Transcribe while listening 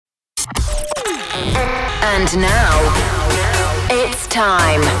And now, it's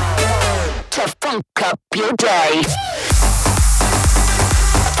time to funk up your day.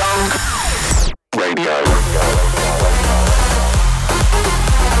 Funk Radio.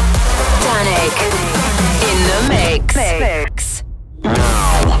 Danik in the mix.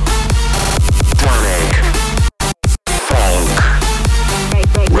 Now, Danik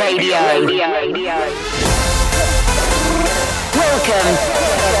Funk Radio. Welcome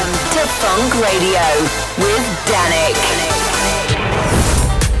to Funk Radio with Danik.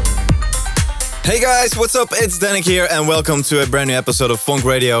 Hey guys, what's up? It's Danik here and welcome to a brand new episode of Funk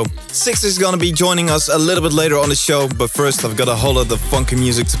Radio. Six is gonna be joining us a little bit later on the show, but first I've got a whole lot of funky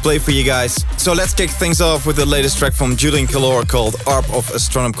music to play for you guys. So let's kick things off with the latest track from Julian Calor called Harp of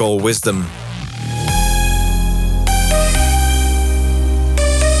Astronomical Wisdom.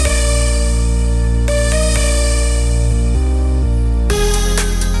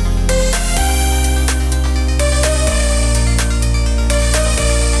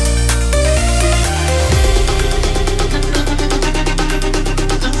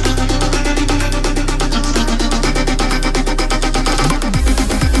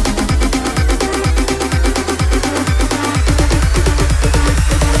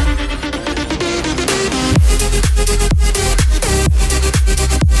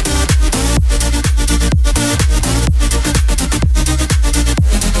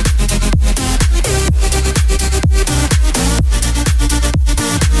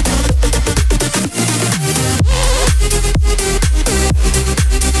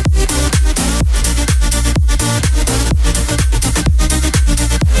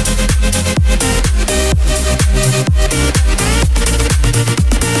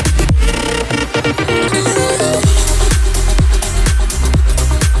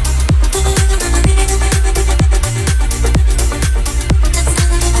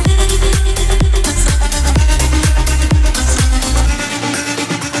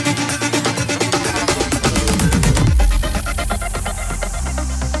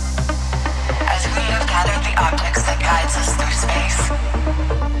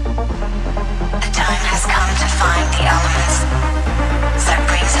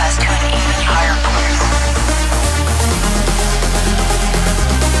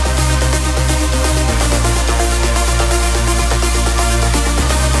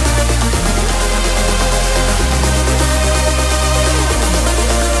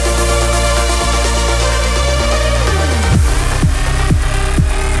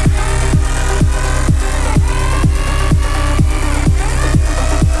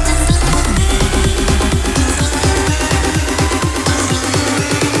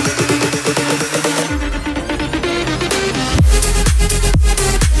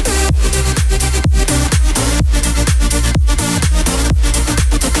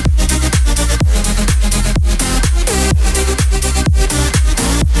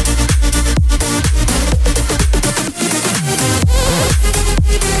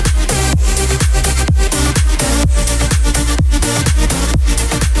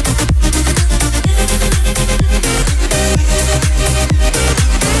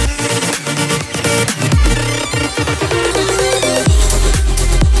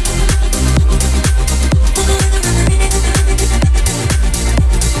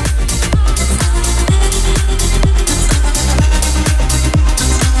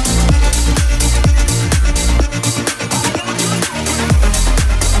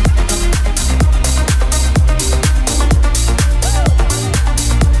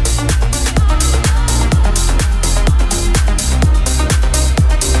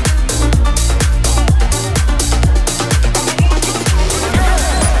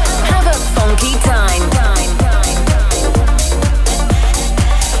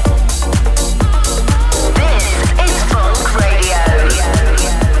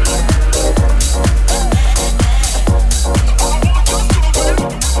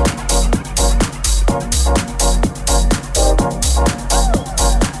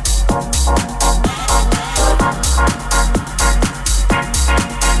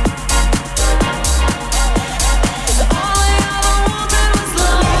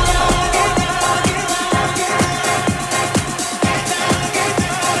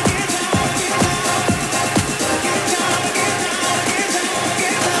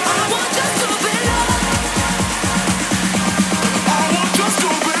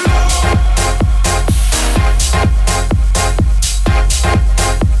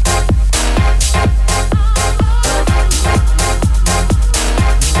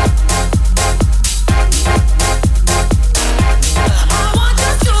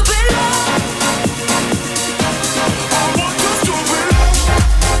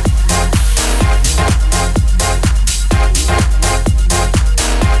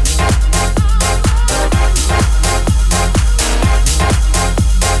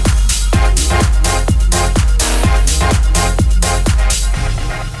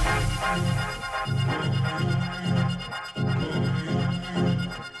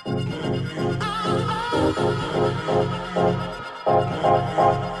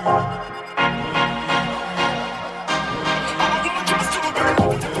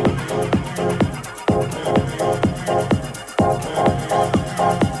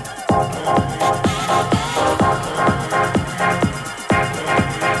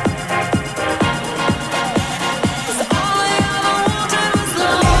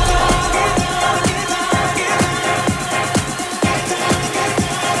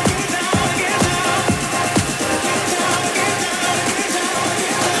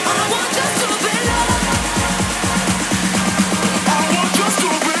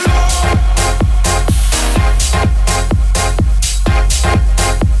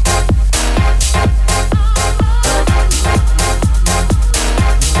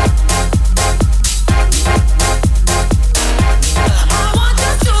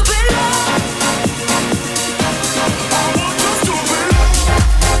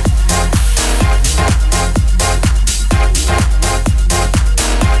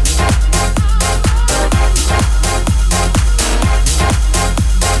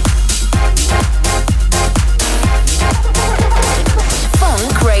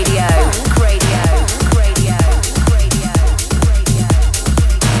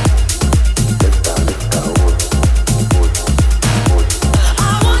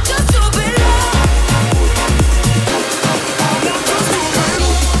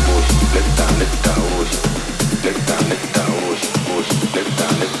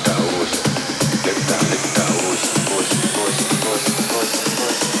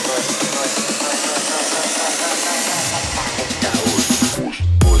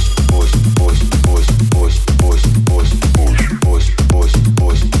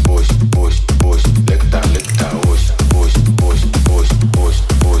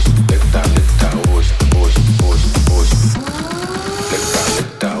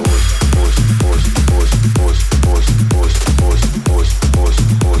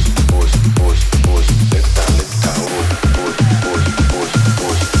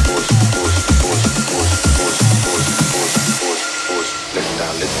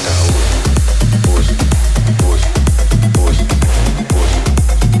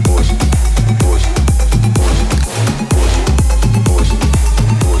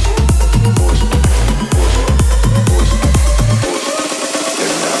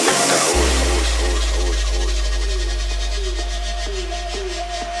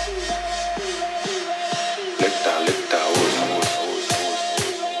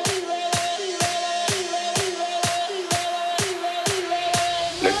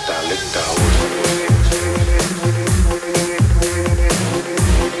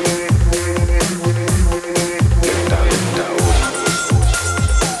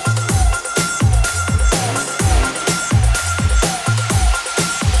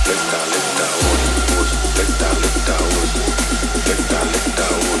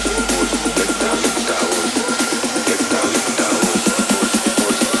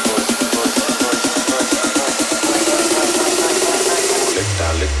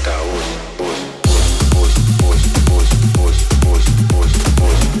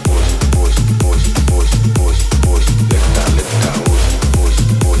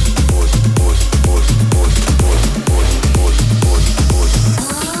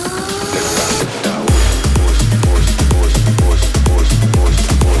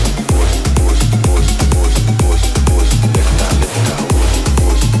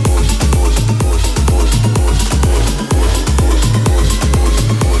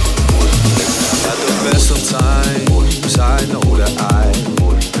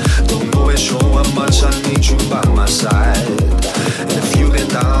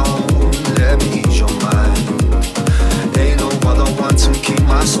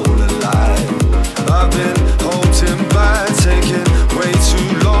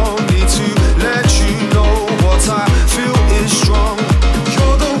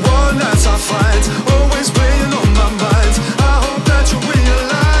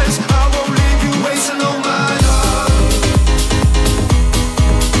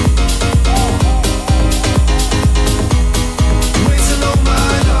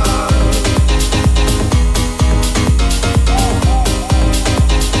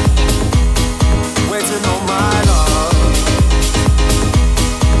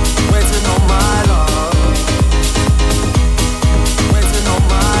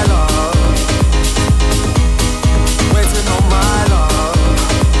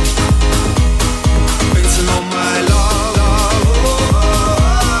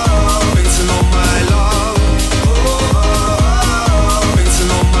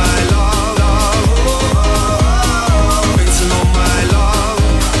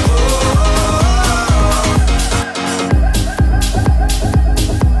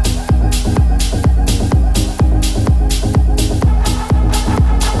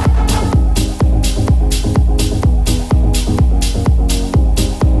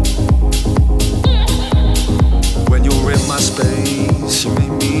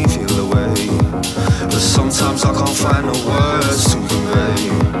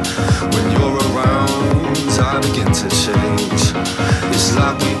 begin to change. It's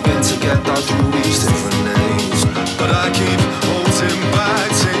like we've been together through each different names, but I keep holding back,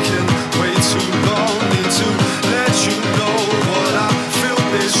 taking way too long. Need to let you know what I feel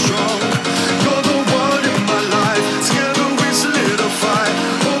is strong. You're the one in my life, together we solidify.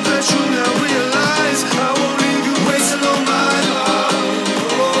 Hope that you now realize I won't leave you waiting on my heart.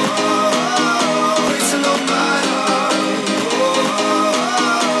 Waiting on my heart.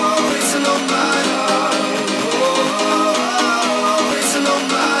 Waiting on my heart. Waiting on my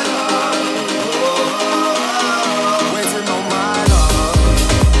heart. Waiting on my love. Waiting on my love.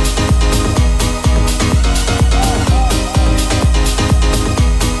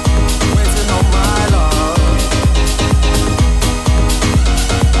 Waiting on my love.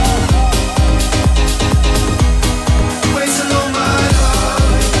 Waiting on my love.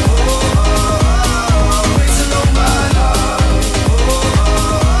 Waiting on my love.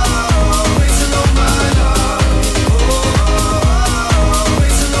 Waiting on my love.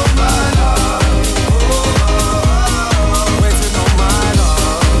 Waiting on my love.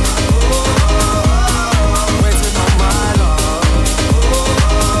 Waiting on my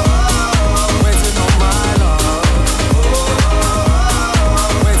love. Waiting on my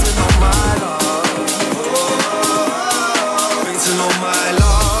love. Waiting on my love. Waiting on my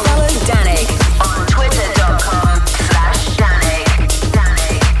love. Follow Danik on twitter.com/Danik.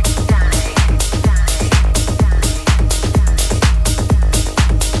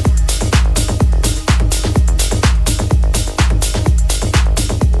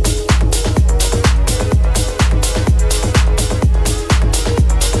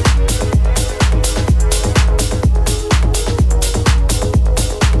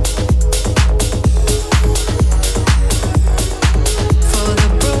 For the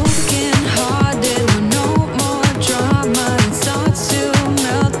broken-hearted, no more drama. It starts to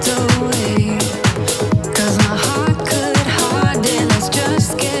melt away. 'Cause my heart could harden. Let's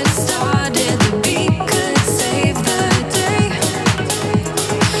just get started. The beat could save the day.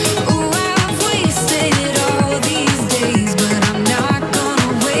 Ooh, I've wasted all these days, but I'm not gonna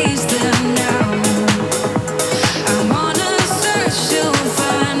waste them now. I'm on a search to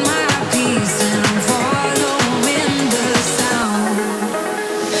find my peace, and I'm following the sound.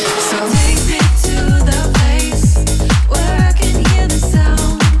 So take me to the place where I can hear the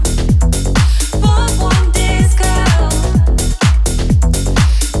sound. Warm disco.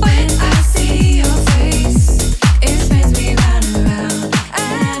 When I see your face, it spins me round and round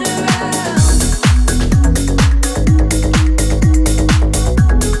and around.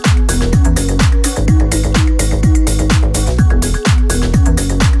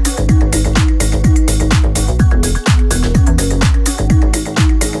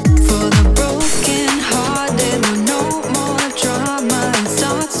 For the broken-hearted, no more drama. It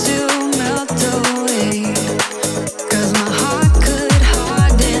starts to melt away. 'Cause my heart could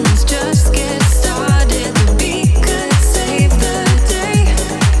harden. Let's just get started. The beat could save the day.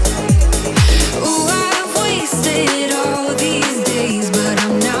 Ooh, I've wasted all these days, but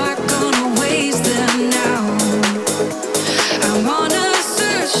I'm not gonna waste them now. I'm on a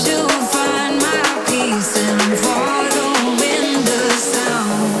search to find my peace, and I'm following the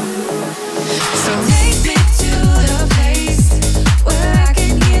sound. So take me to the place where I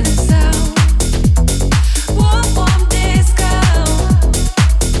can hear the sound. Warm disco.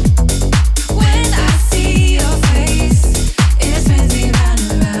 When I see your face, it spins me round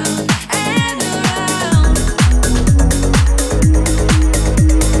and round and around.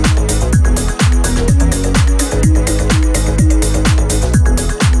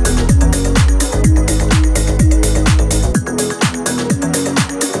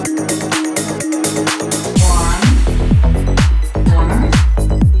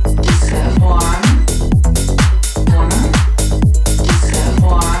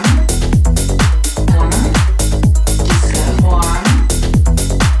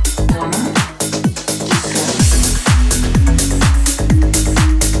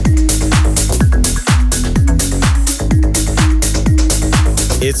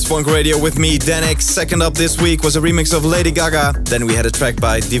 It's Funk Radio with me, Danik. Second up this week was a remix of Lady Gaga. Then we had a track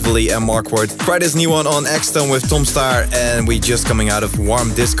by Divoli and Markward. Friday's new one on X-Tone with Tom Staar. And we just coming out of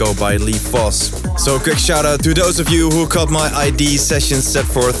Warm Disco by Lee Foss. So a quick shout out to those of you who caught my ID session set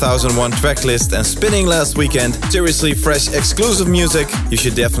for 1001 track list and spinning last weekend. Seriously fresh exclusive music. You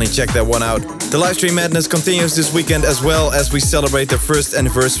should definitely check that one out. The livestream madness continues this weekend as well as we celebrate the first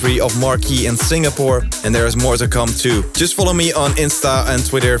anniversary of Marquee in Singapore. And there is more to come too. Just follow me on Insta and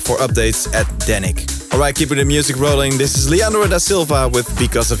Twitter for updates at Danik. Alright, keeping the music rolling. This is Leandro da Silva with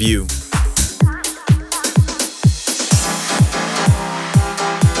Because of You.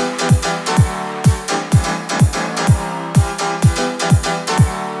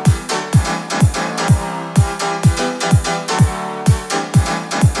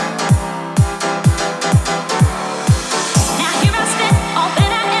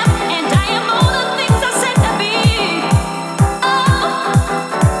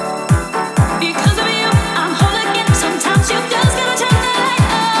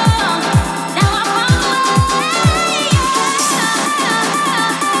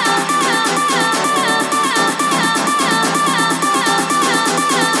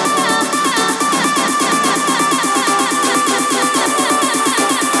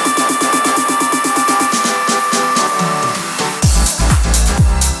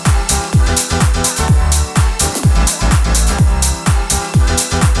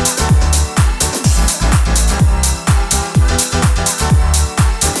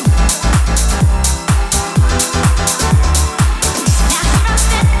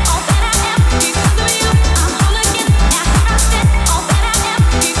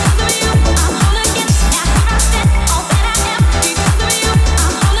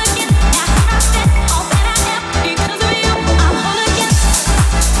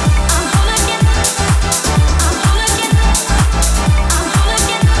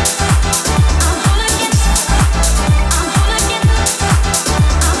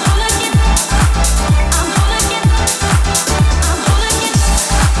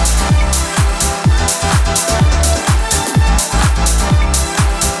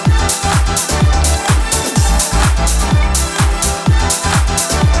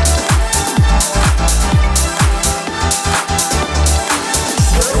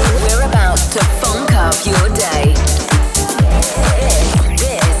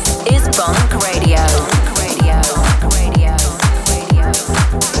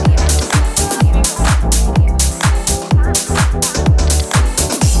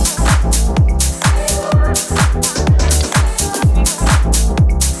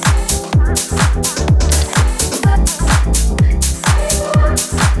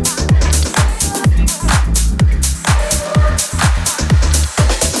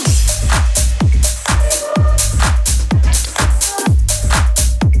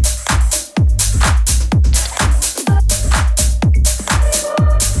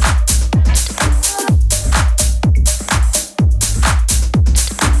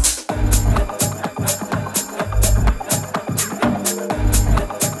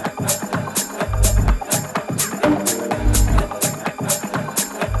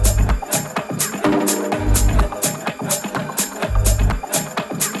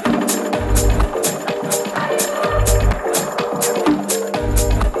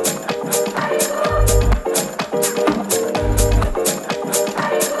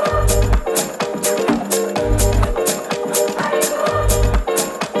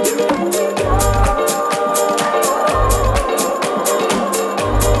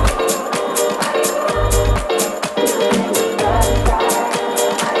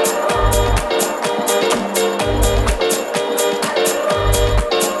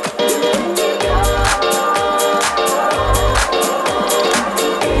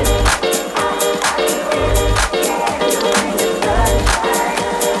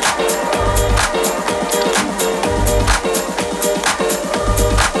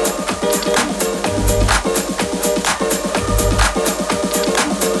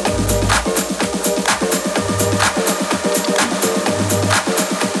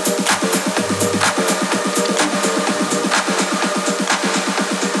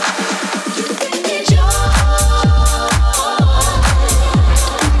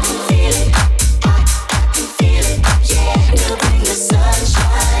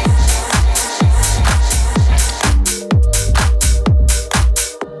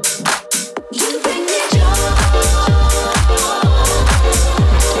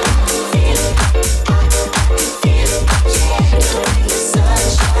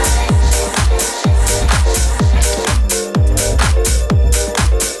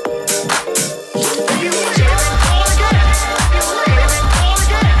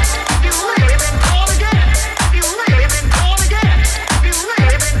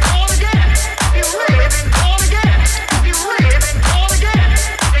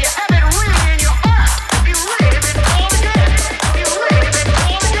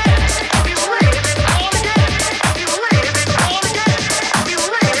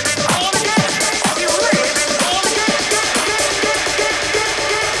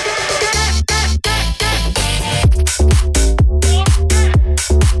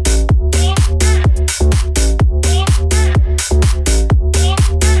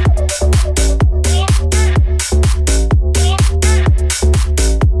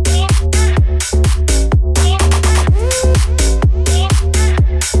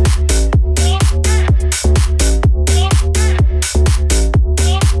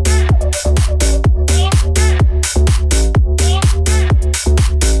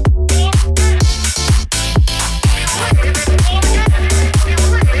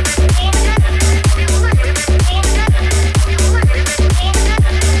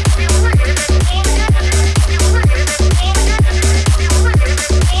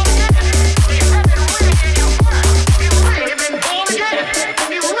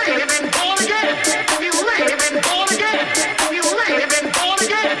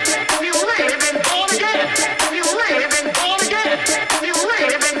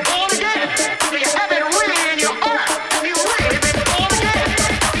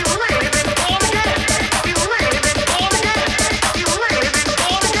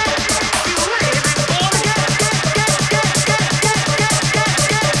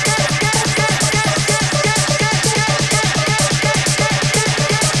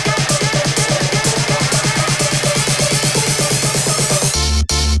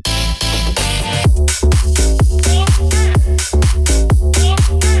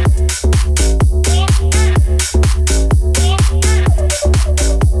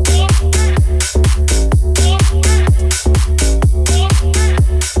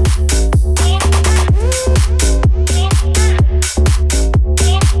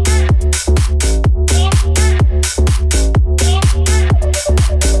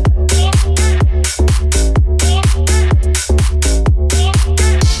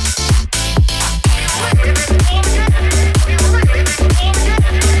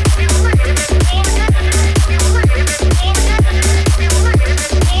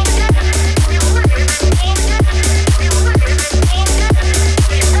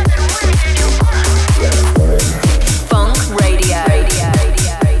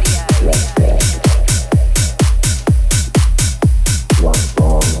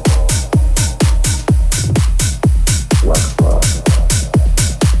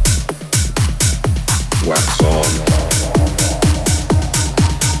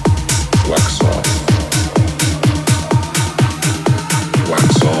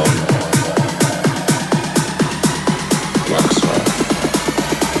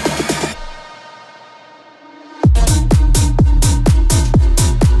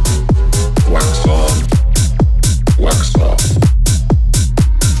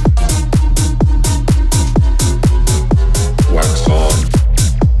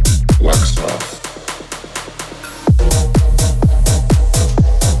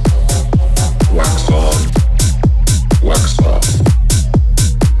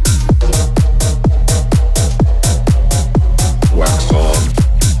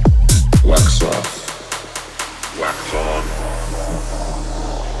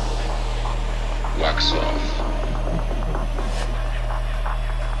 Wax off.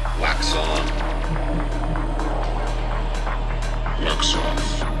 Wax on. Wax off.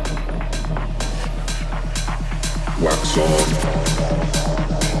 Wax on.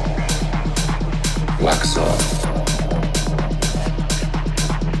 Wax off.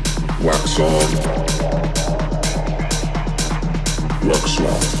 Wax on. Wax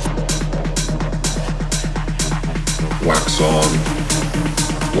off. Wax on.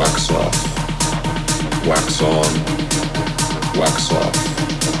 Wax off. Wax on. Wax off. Wax on. Wax off.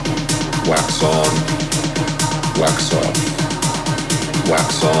 Wax on. Wax off.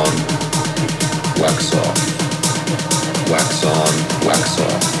 Wax on. Wax off. Wax on. Wax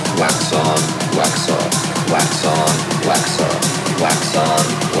off. Wax on. Wax off. Wax on.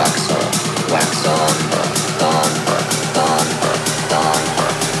 Wax off. Wax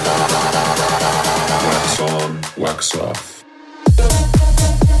on. Wax on. Wax off.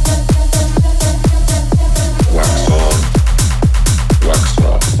 Wax on, wax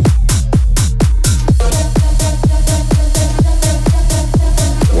off.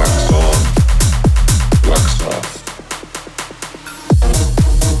 Wax on, wax off. Wax on,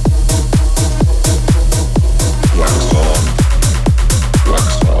 wax off. Wax on, wax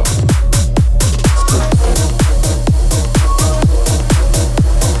off.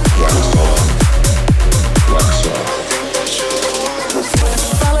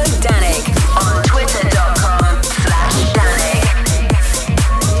 Follow Danik on twitter.com/Danik.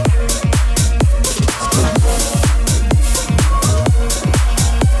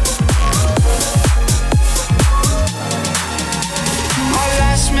 My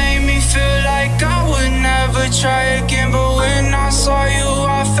last made me feel like I would never try again, but when I saw you,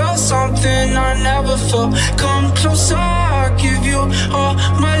 I felt something I never felt. Come closer, I'll give you all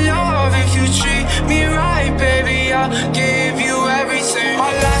my love. If you treat me right, baby, I'll give you everything.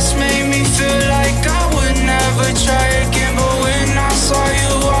 My last made me feel like I would never try again, but when I saw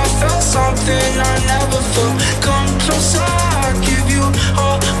you, I felt something I never felt. Come closer, I'll give you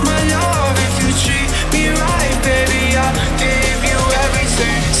all my love. If you treat me right, baby, I'll give you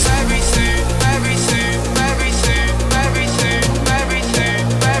everything. It's everything, everything, everything, everything, everything,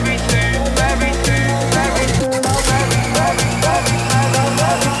 everything, everything, everything,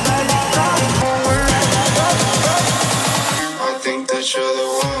 I think that you're the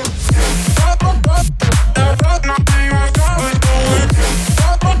one.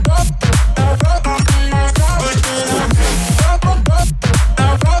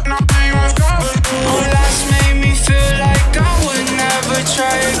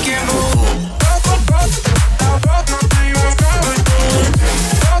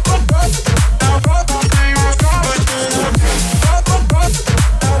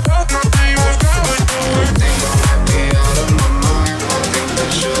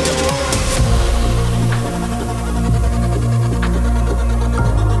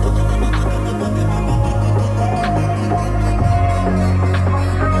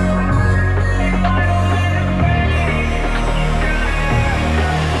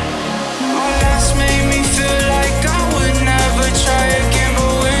 Oh, last made me feel like I would never try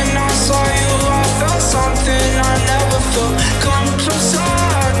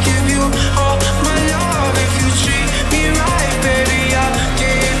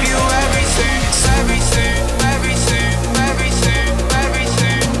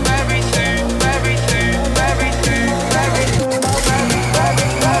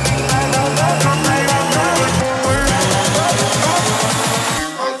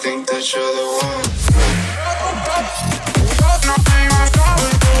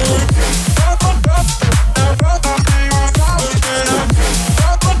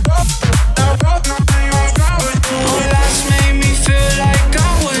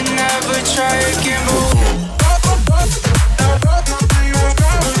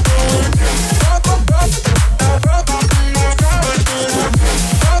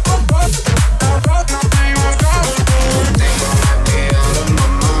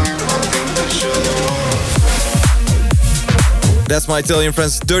That's my Italian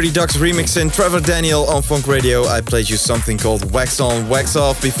friends Dirty Ducks remixing Trevor Daniel on Funk Radio. I played you something called Wax On, Wax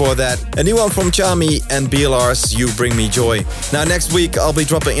Off before that. A new one from Chami and BLR's You Bring Me Joy. Now next week I'll be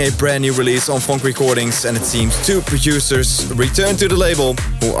dropping a brand new release on Funk Recordings, and it seems two producers return to the label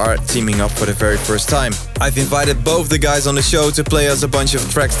who are teaming up for the very first time. I've invited both the guys on the show to play us a bunch of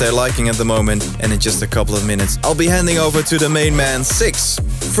tracks they're liking at the moment, and in just a couple of minutes I'll be handing over to the main man, Six.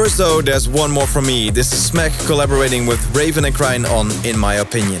 First though, there's one more from me. This is Smack collaborating with Raven and Crine on In My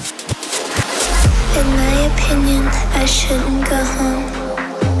Opinion. In my opinion, I shouldn't go home.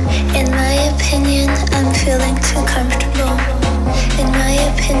 In my opinion, I'm feeling too comfortable. In my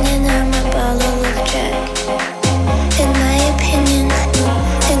opinion, I'm a bottle of Jack.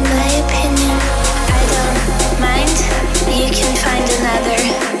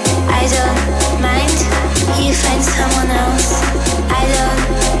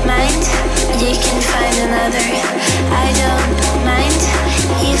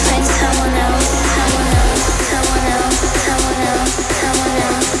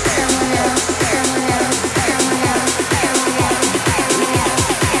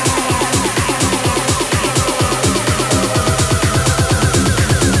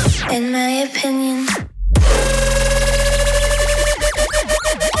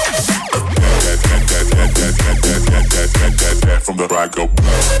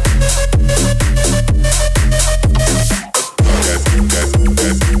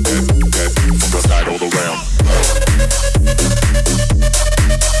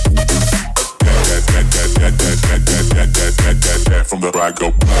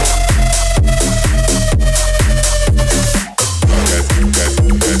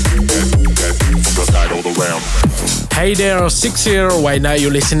 Hey there, Six here. Right now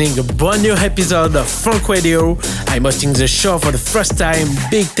you're listening to a brand new episode of Funk Radio. I'm hosting the show for the first time.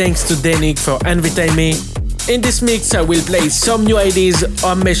 Big thanks to Danik for inviting me. In this mix, I will play some new ideas,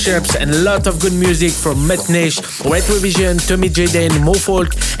 on mashups, and a lot of good music from Matt Nash, Red Revision, Tommy Jaden, Mo Folk,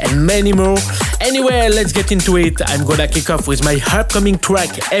 and many more. Anyway, let's get into it. I'm gonna kick off with my upcoming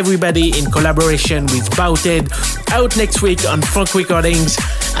track, Everybody, in collaboration with Bouted, out next week on Funk Recordings.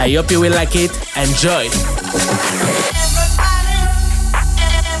 I hope you will like it. Enjoy!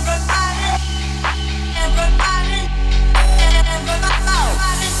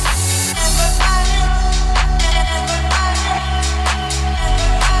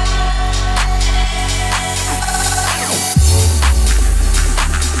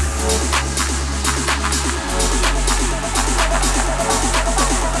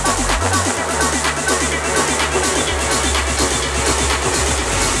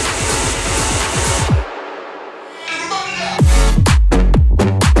 Boy,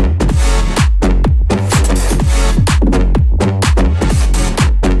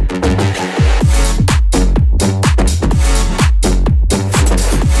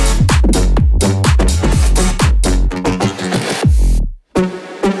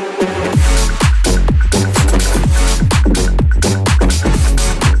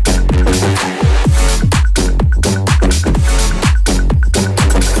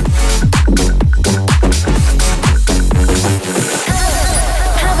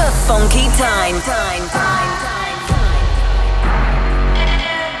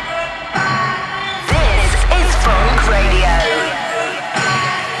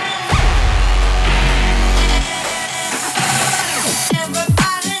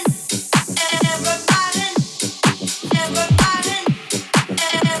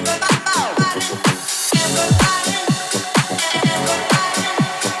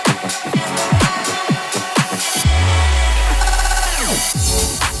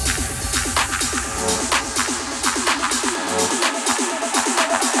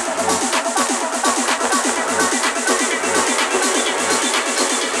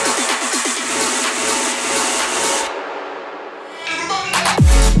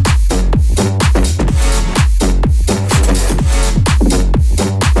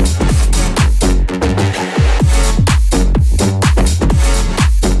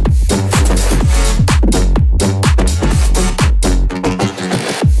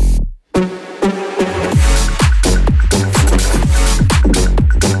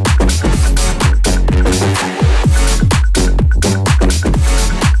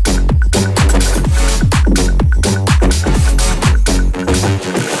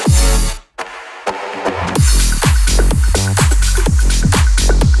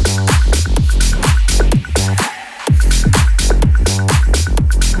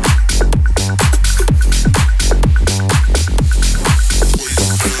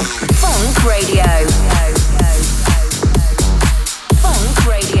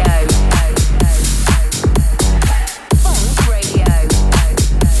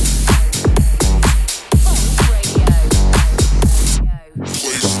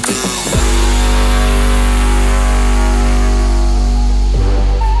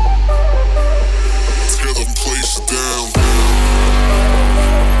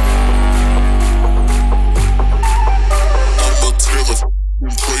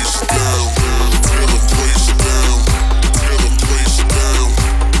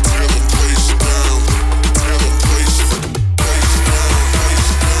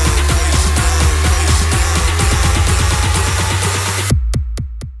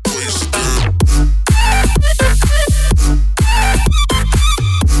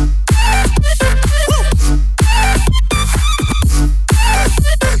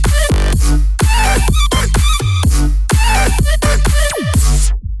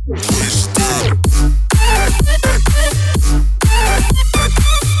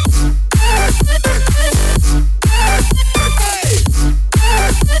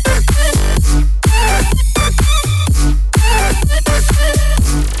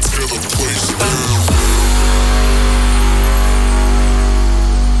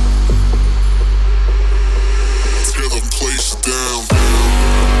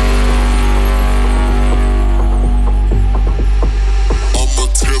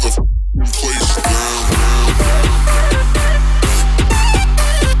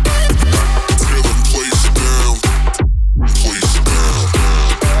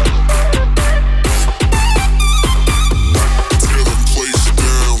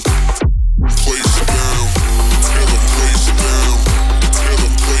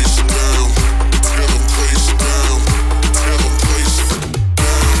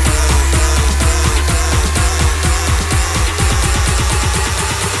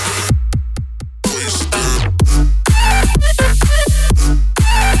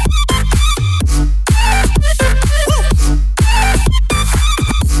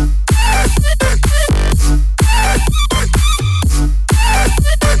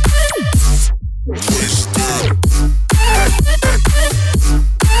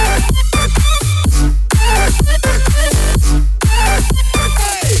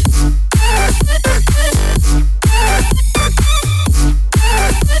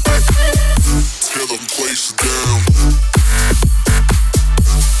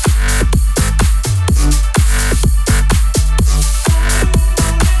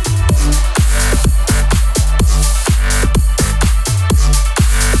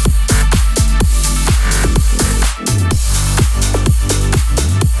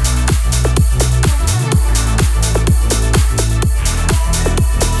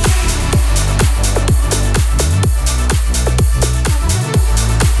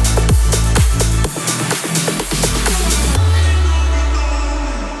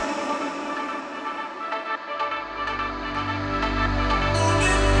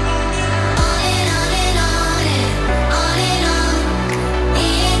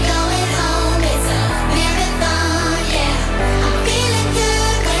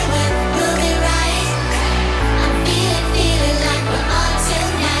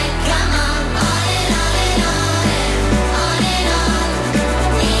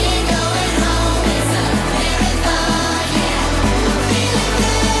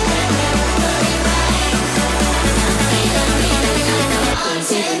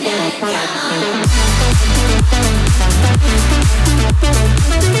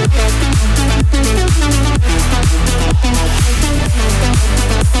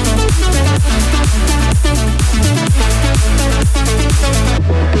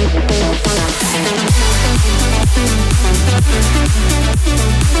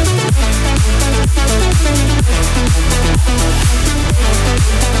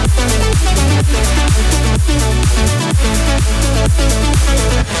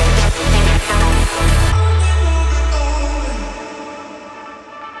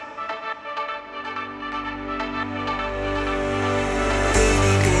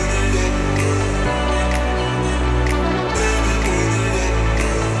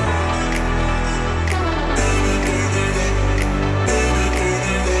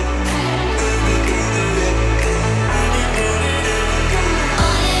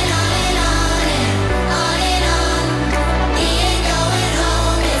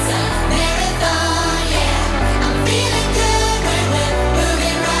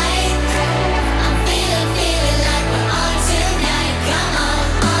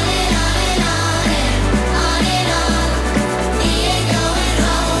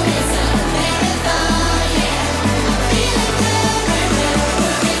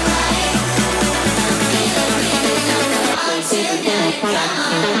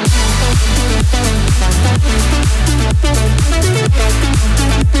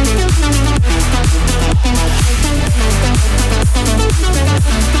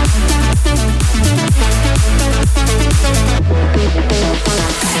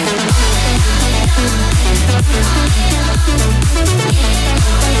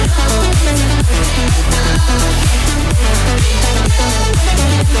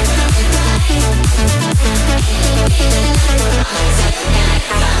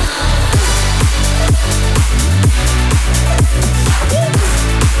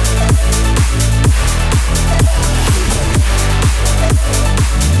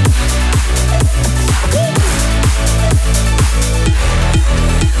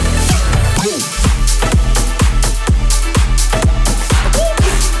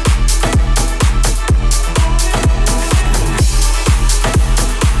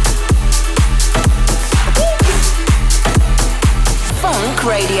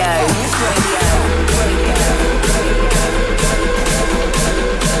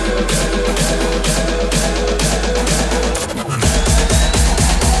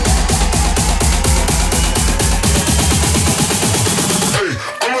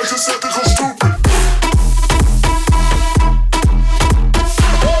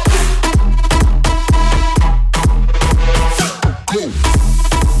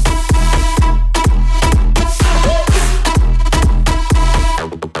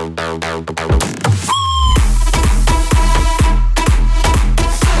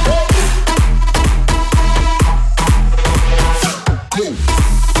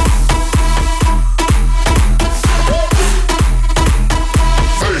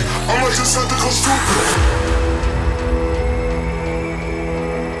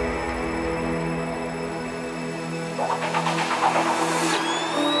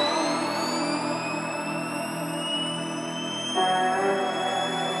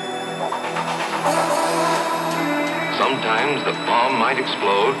 Sometimes the bomb might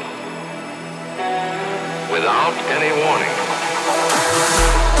explode without any warning.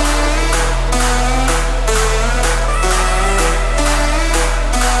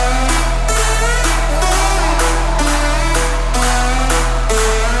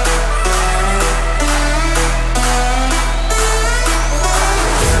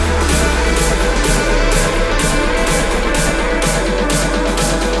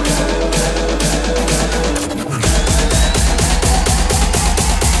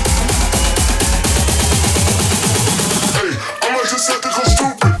 Hey,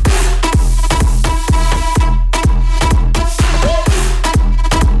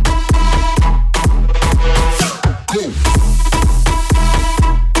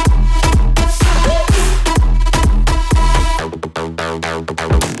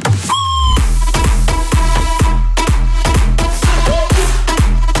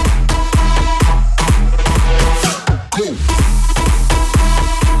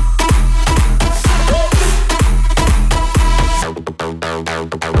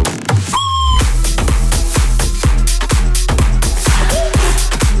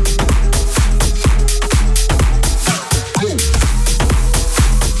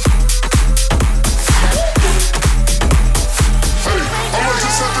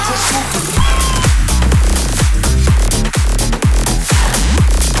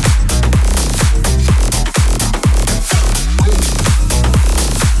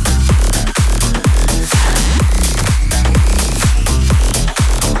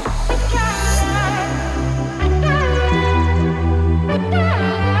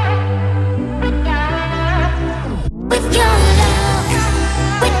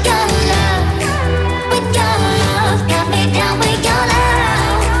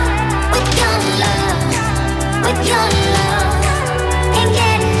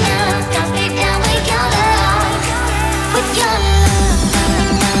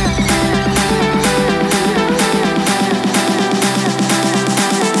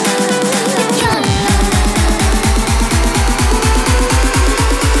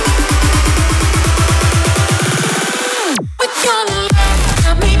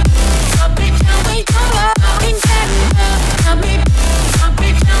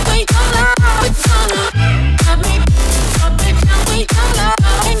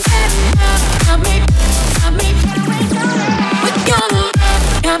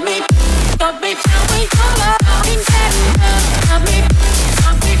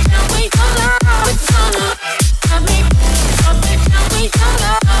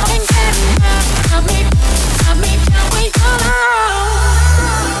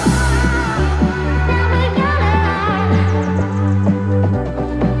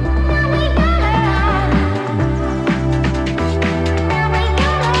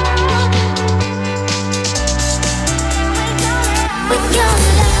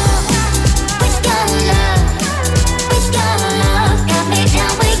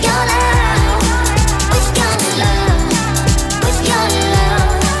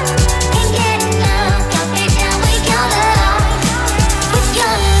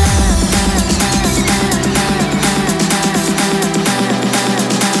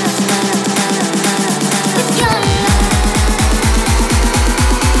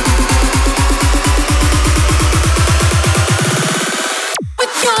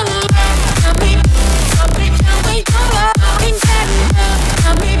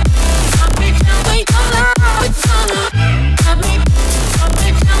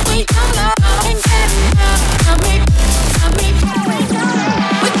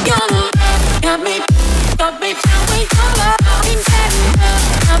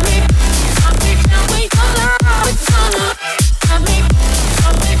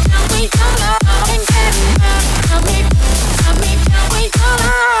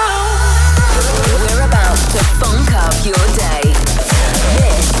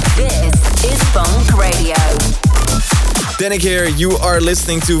 Danik here. You are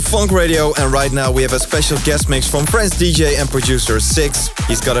listening to Funk Radio, and right now we have a special guest mix from French DJ and producer Six.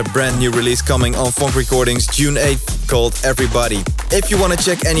 He's got a brand new release coming on Funk Recordings June 8th called Everybody. If you want to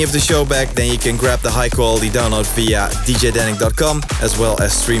check any of the show back, then you can grab the high quality download via djdanik.com as well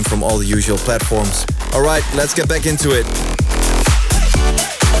as stream from all the usual platforms. Alright, let's get back into it.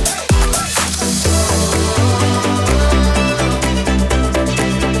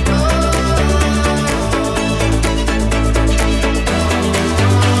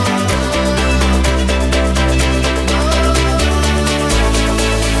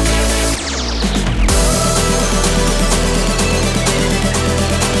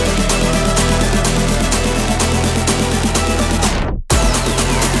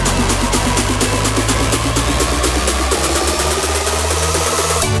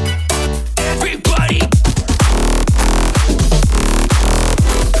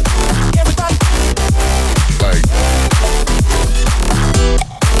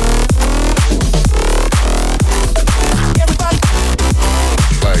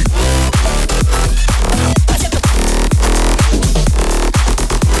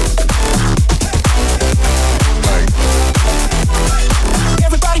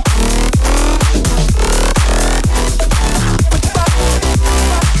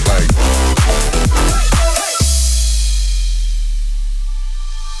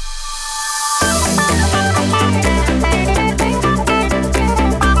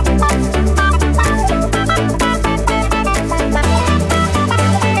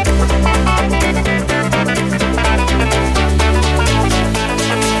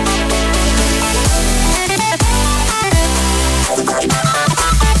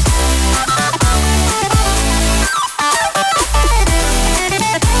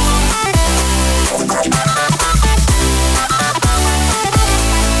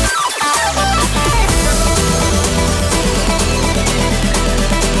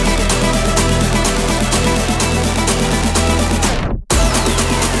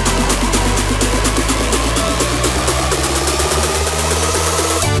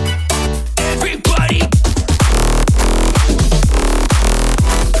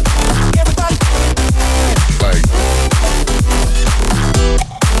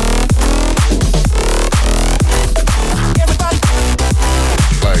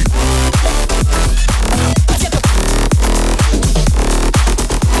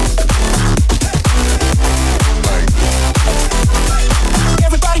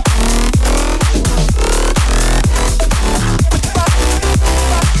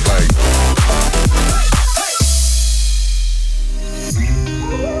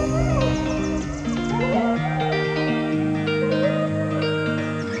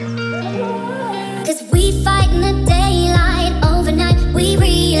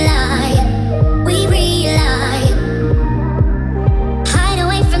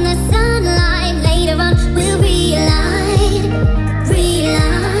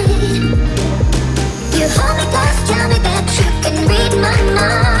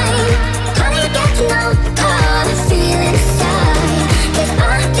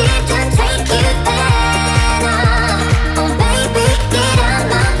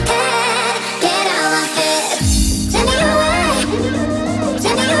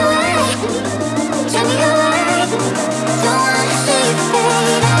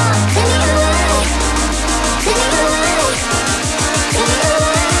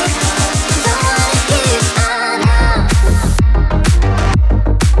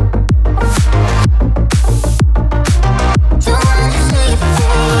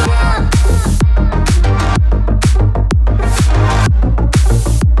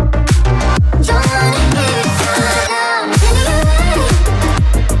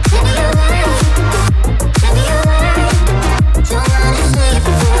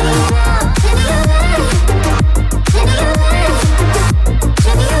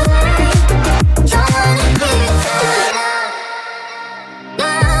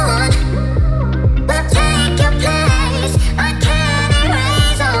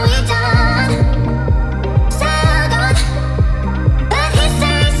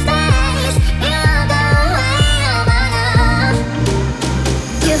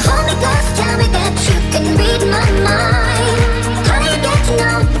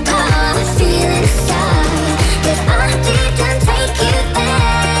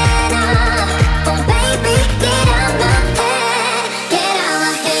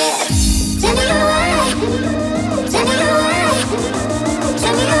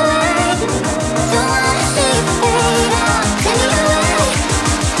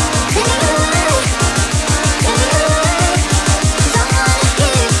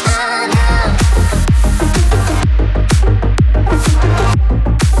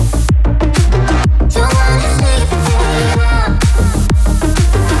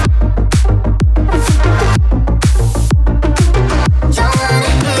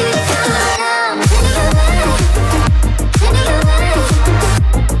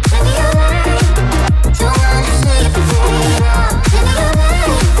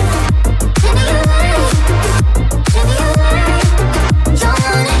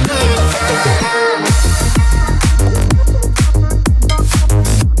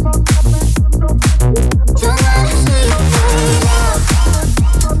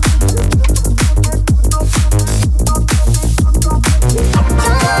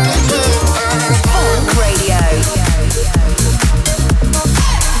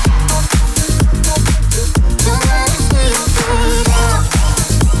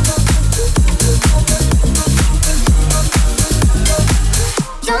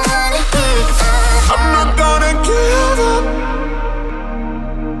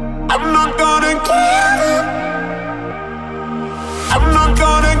 not gonna give up. I'm not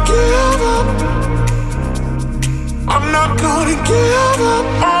gonna give up. I'm not gonna give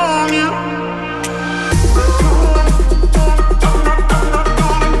up on you.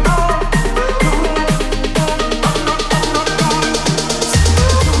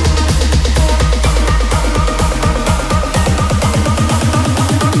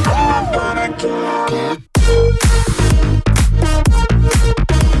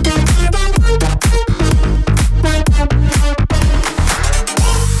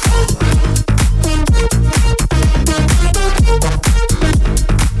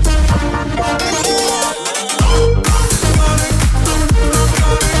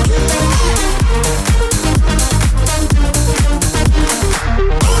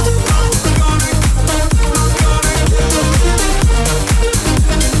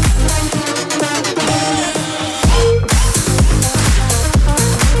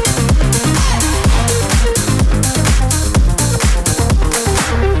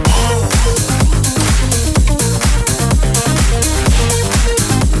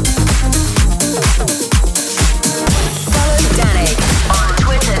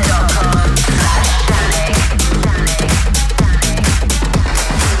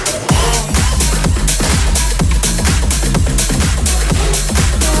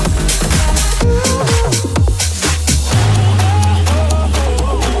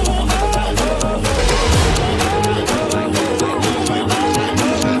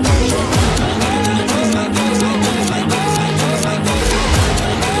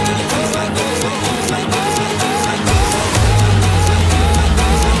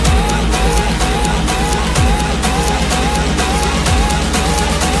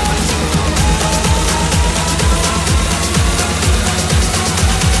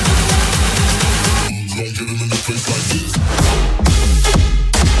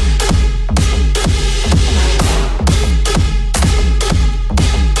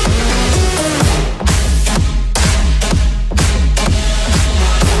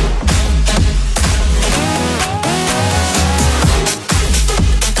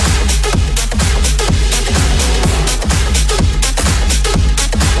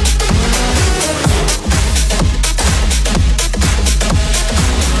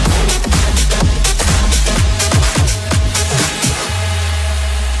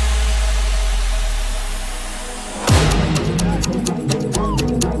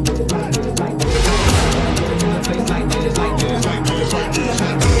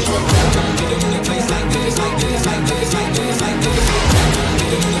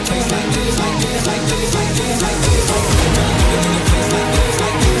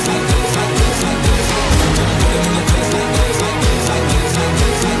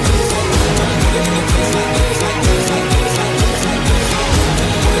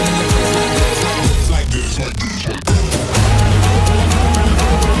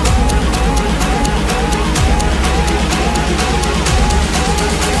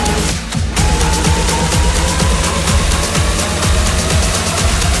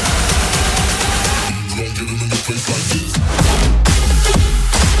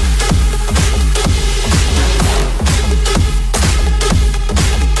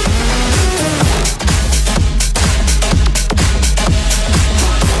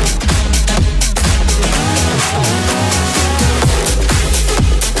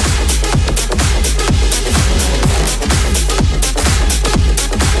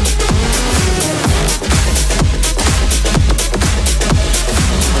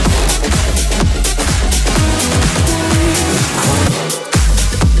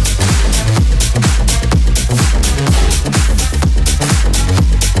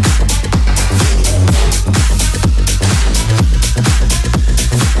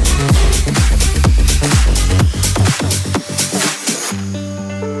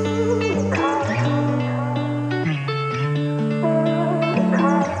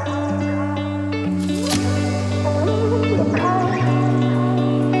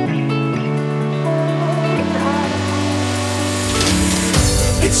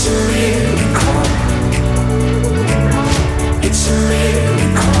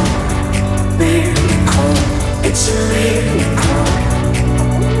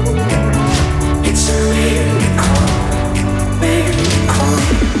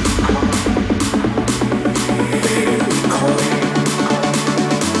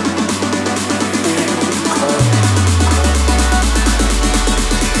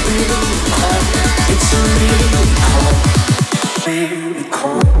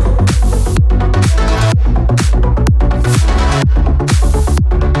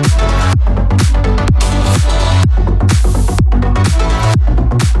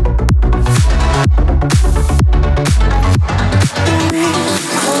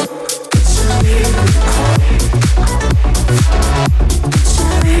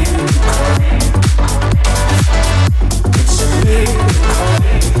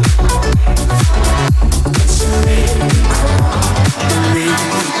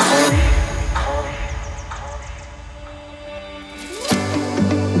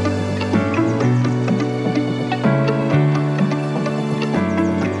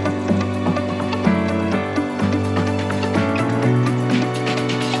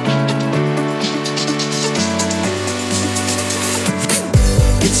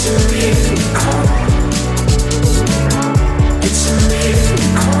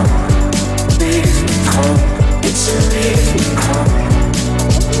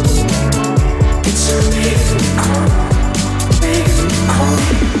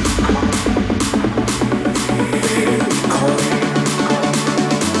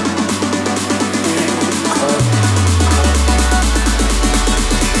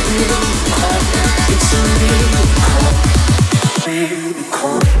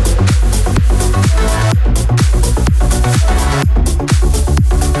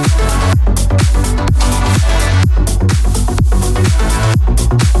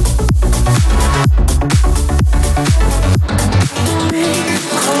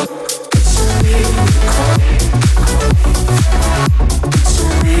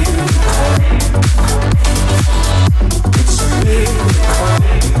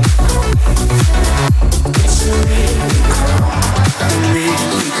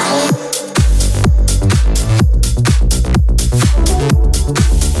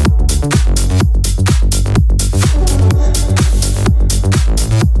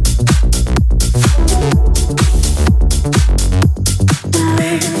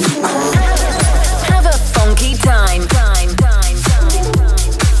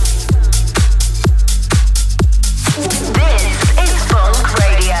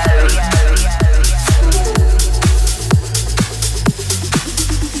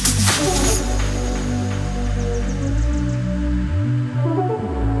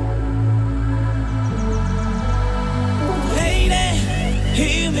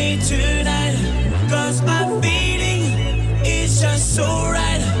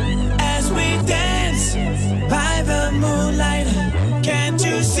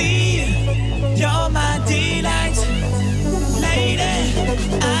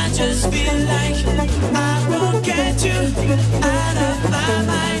 out of my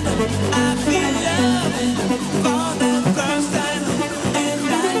mind. I feel love for the first time, and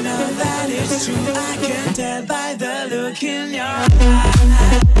I know that it's true. I can tell by the look in your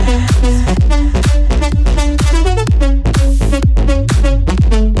eyes.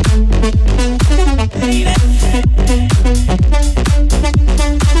 Lady,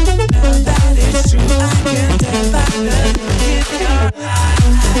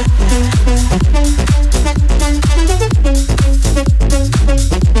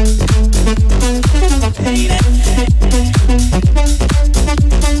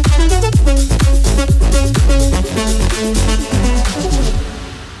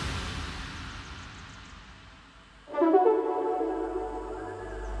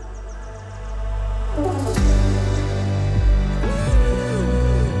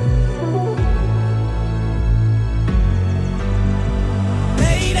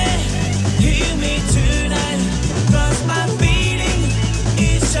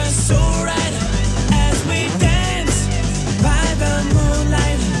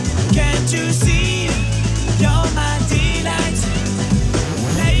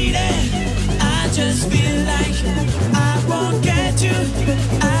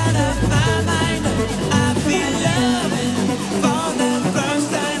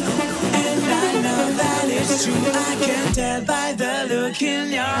 know that it's true. I can tell by the look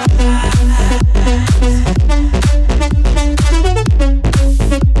in your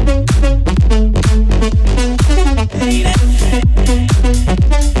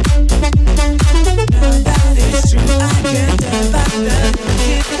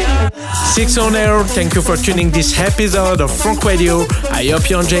Six on air, thank you for tuning this episode of Funk Radio. I hope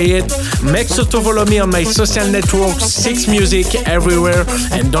you enjoy it. Make sure to follow me on my social networks, Six Music everywhere.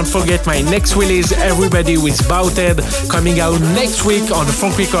 And don't forget my next release, Everybody with Bouted, coming out next week on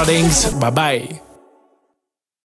Funk Recordings. Bye bye.